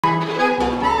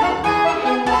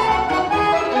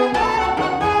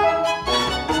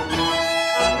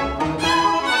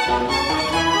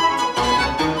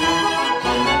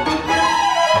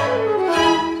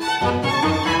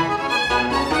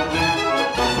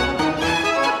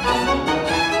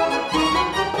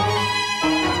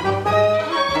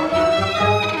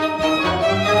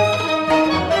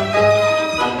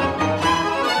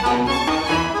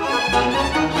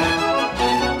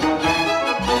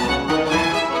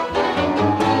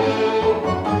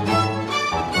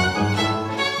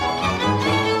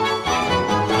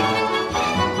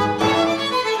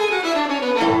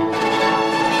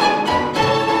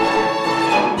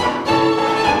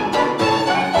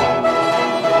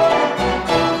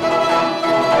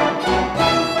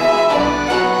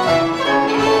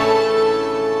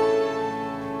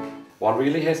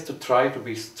really has to try to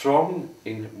be strong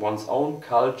in one's own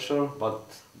culture, but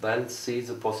then see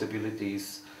the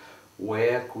possibilities.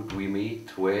 Where could we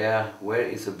meet? Where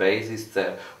is a basis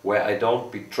there where I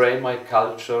don't betray my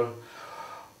culture,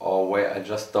 or where I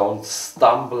just don't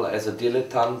stumble as a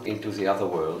dilettante into the other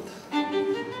world?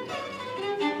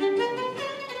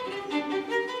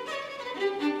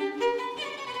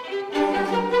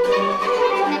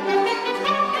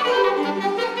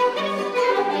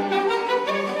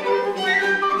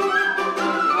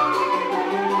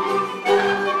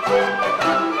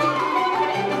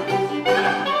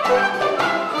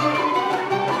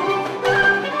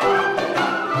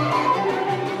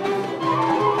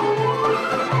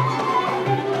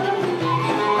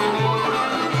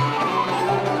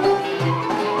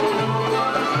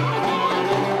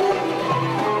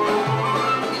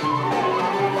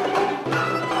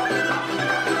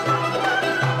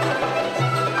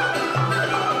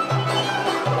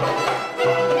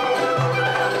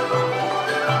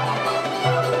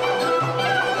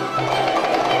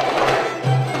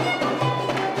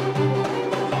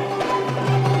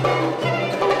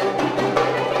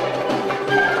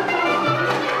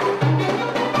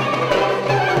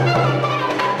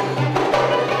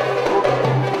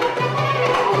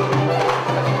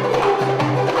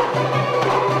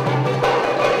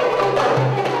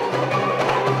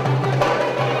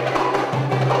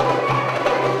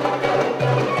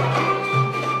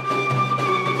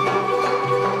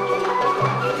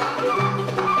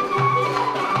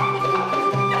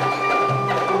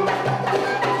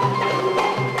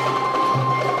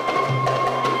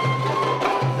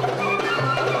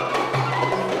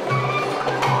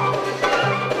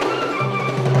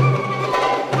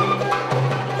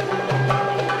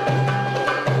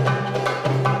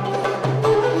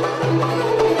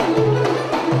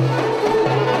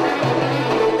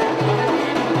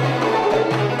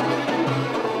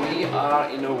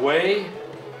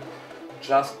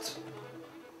 Just,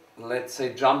 let's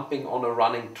say, jumping on a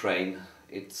running train.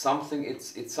 It's something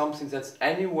that's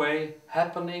anyway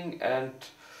happening, and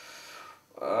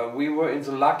we were in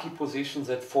the lucky position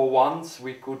that for once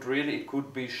we could really, it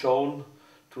could be shown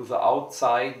to the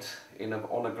outside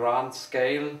on a grand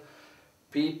scale.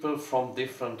 People from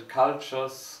different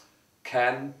cultures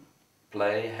can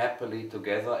play happily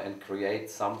together and create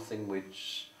something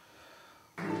which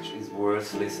is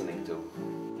worth listening to.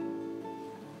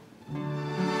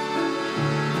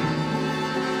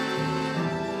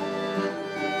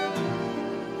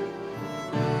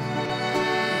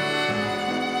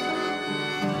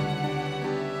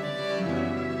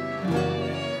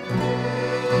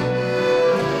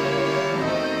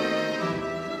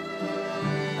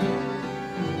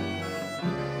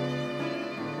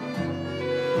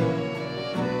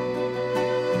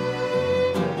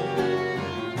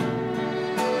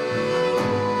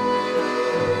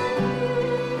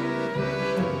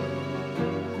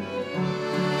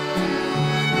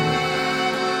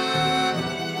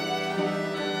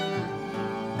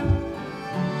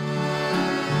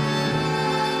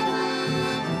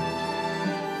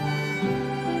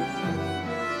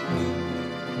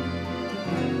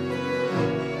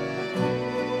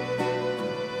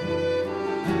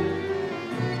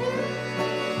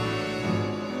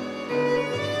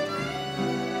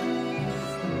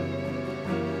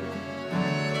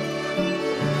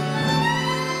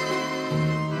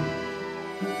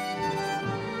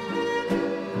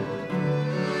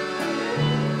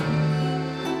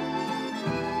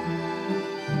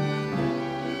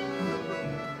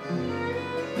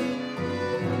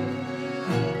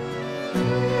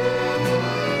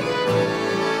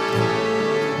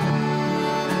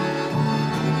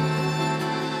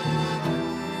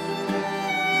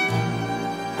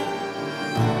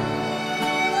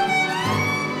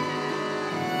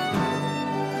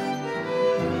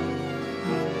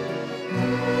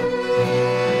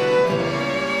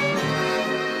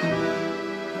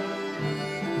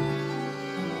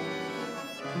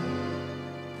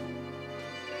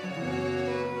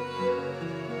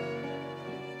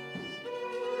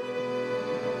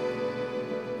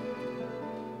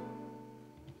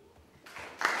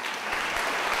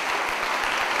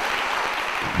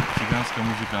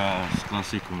 Muzika aus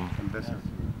Klassik.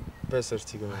 Besser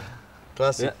Zigeuner.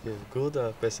 Klassik, ja. Gut,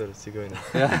 aber besser Zigeuner.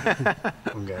 Ja.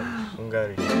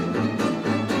 Ungarisch.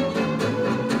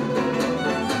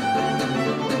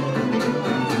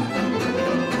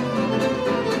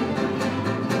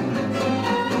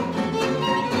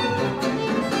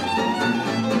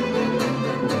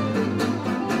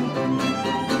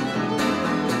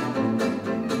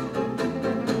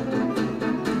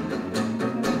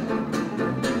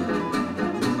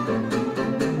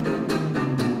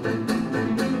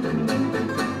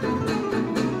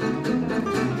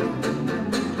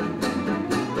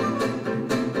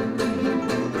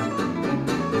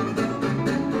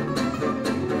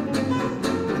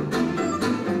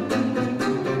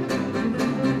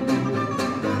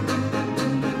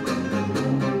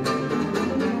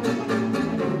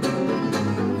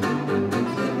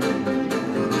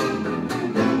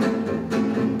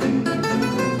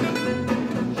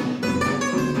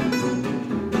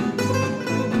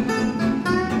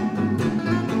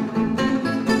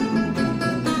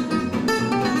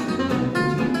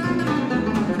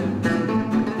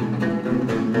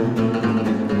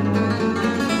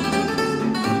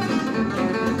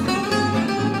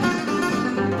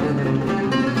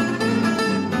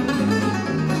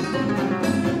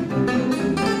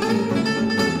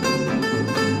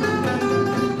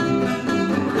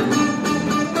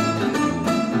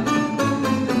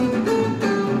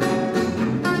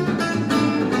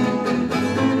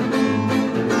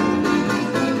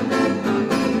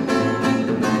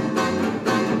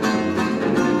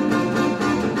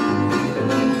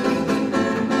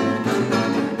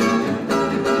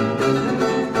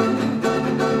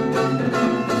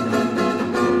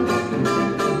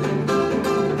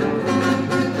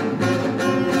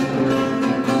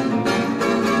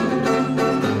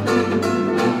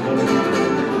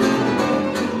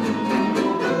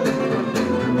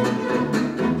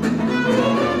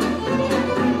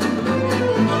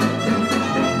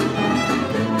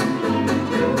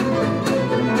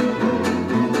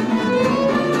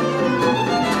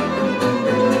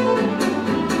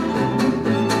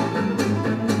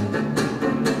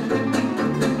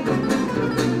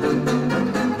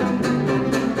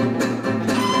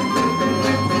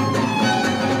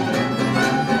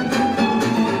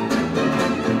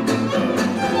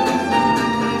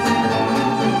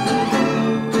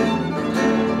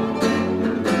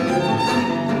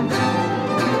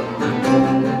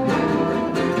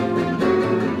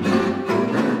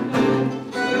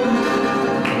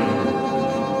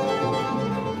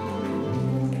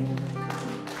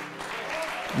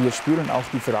 wir spüren auch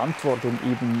die Verantwortung,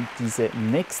 eben diese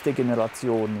nächste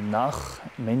Generation nach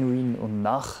Menuhin und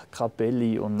nach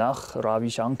Capelli und nach Ravi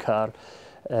Shankar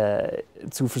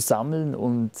zu versammeln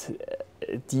und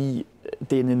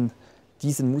diesen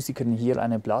Musikern hier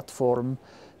eine Plattform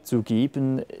zu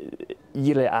geben,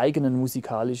 ihre eigenen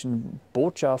musikalischen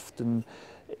Botschaften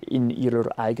in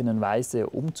ihrer eigenen Weise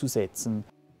umzusetzen.